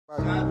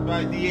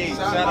By DH.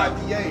 Shout out by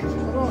DH.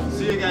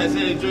 See you guys.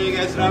 Hey, enjoy you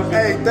guys.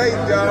 Hey, thank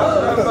you,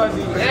 y'all.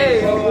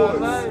 Hey,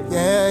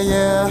 yeah,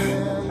 yeah.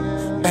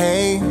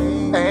 Hey,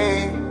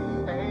 hey,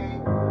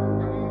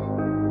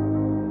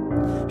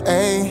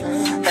 hey,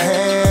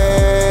 hey.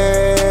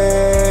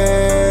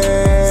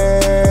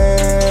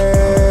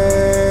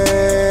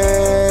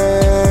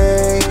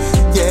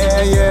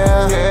 Yeah,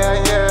 yeah, yeah,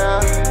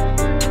 yeah.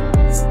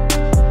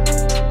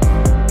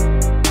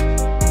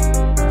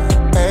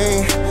 Hey,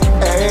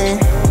 hey.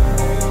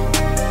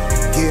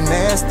 Get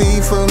nasty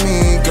for me,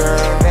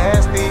 girl.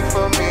 Nasty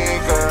for me,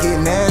 girl. Get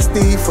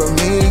nasty for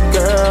me,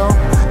 girl.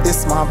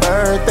 It's my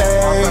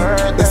birthday.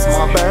 It's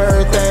my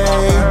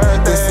birthday.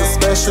 It's a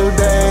special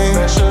day.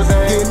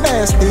 Get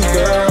nasty,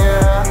 girl.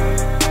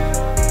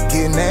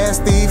 Get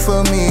nasty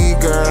for me,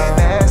 girl. Get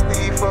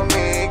nasty for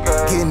me,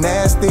 girl. Get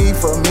nasty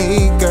for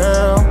me,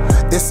 girl.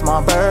 It's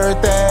my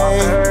birthday.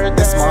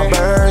 It's my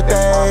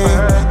birthday.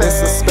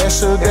 It's a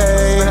special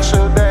day.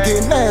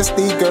 Get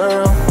nasty,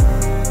 girl.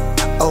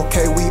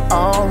 Okay, we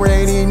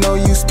already know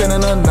you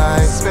spending the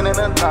night.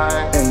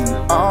 And you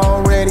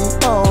already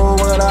know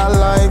what I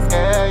like.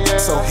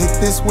 So hit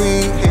this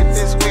weed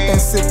and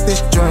sip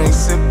this drink.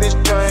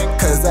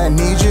 Cause I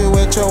need you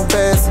at your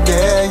best,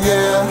 yeah,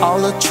 yeah. All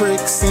the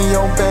tricks in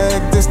your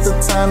bag, this the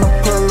time to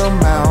pull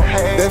them out.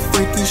 That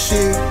freaky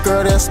shit,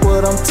 girl, that's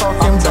what I'm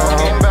talking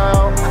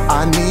about.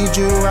 I need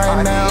you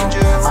right now.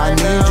 I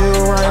need you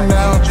right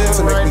now.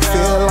 To make me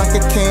feel like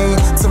a king.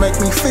 To make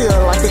me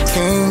feel like a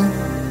king.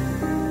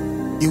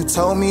 You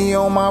told me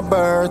on my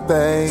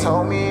birthday.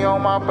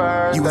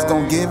 You was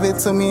gon' give it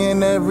to me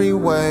in every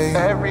way.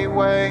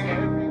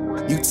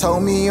 You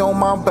told me on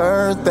my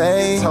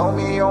birthday.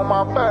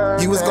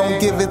 You was gon'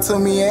 give it to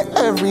me in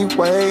every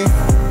way.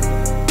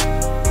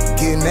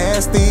 Get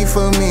nasty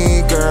for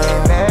me, girl.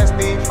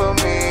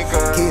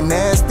 Get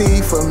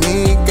nasty for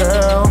me,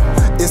 girl.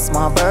 It's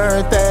my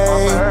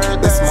birthday.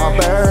 It's my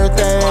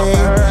birthday.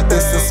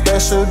 It's a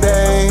special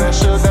day.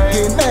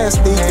 Get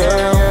nasty,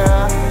 girl.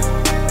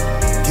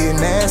 Get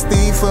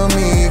nasty for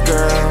me,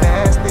 girl.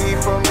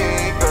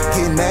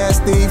 Get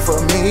nasty for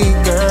me,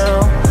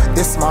 girl.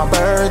 It's my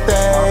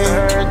birthday.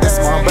 It's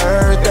my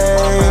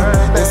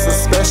birthday. It's a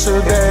special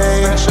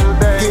day.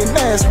 Get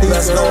nasty, girl.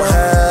 Let's go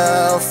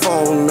half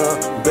on the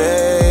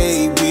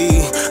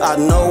baby. I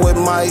know it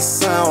might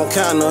sound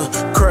kinda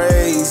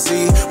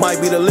crazy. Might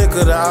be the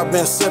liquor that I've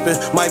been sipping.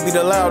 Might be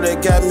the loud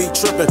that got me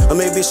tripping. Or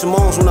maybe it's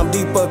Simone's when I'm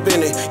deep up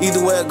in it.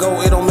 Either way I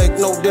go, it don't make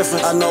no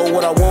difference. I know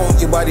what I want,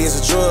 your body is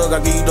a drug. I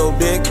give you dope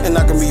dick, and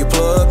I can be your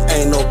plug.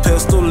 Ain't no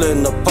pistol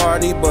in the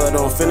party, but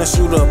I'm finna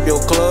shoot up your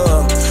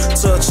club.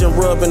 Touching,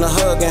 rubbing, and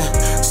hugging.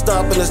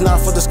 Stopping is not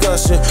for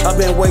discussion. I've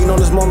been waiting on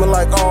this moment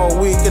like all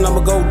week, and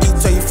I'ma go deep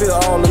till you feel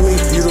all of me.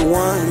 You the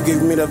one, you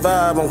giving me the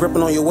vibe. I'm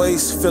gripping on your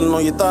waist, feeling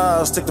on your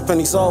thighs. Take the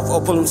pennies off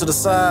or pull them to the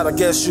side. I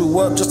guess you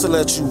up just to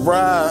let you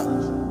ride.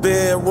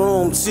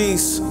 Bedroom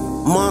tease,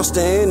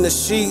 monster in the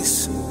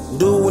sheets.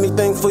 Do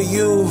anything for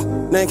you,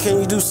 then can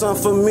you do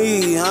something for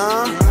me,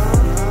 huh?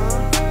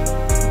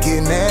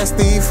 Get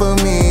nasty for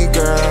me,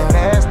 girl.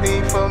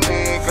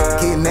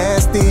 Get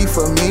nasty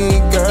for me,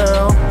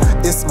 girl.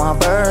 It's my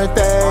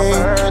birthday.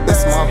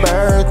 It's my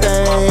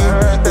birthday.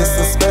 It's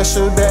a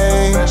special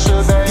day.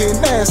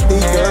 Get nasty,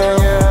 girl.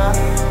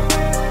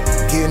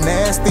 Get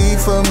nasty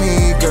for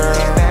me, girl.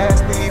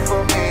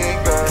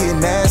 Get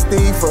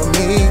nasty for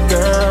me,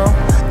 girl.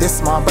 It's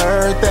my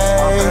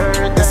birthday.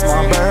 It's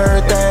my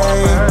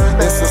birthday.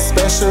 It's a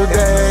special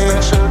day.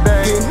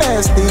 Get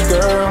nasty,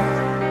 girl.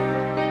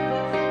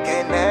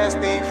 Get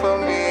nasty for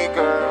me,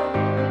 girl.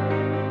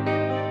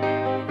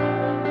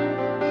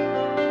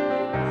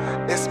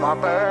 It's my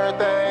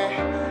birthday.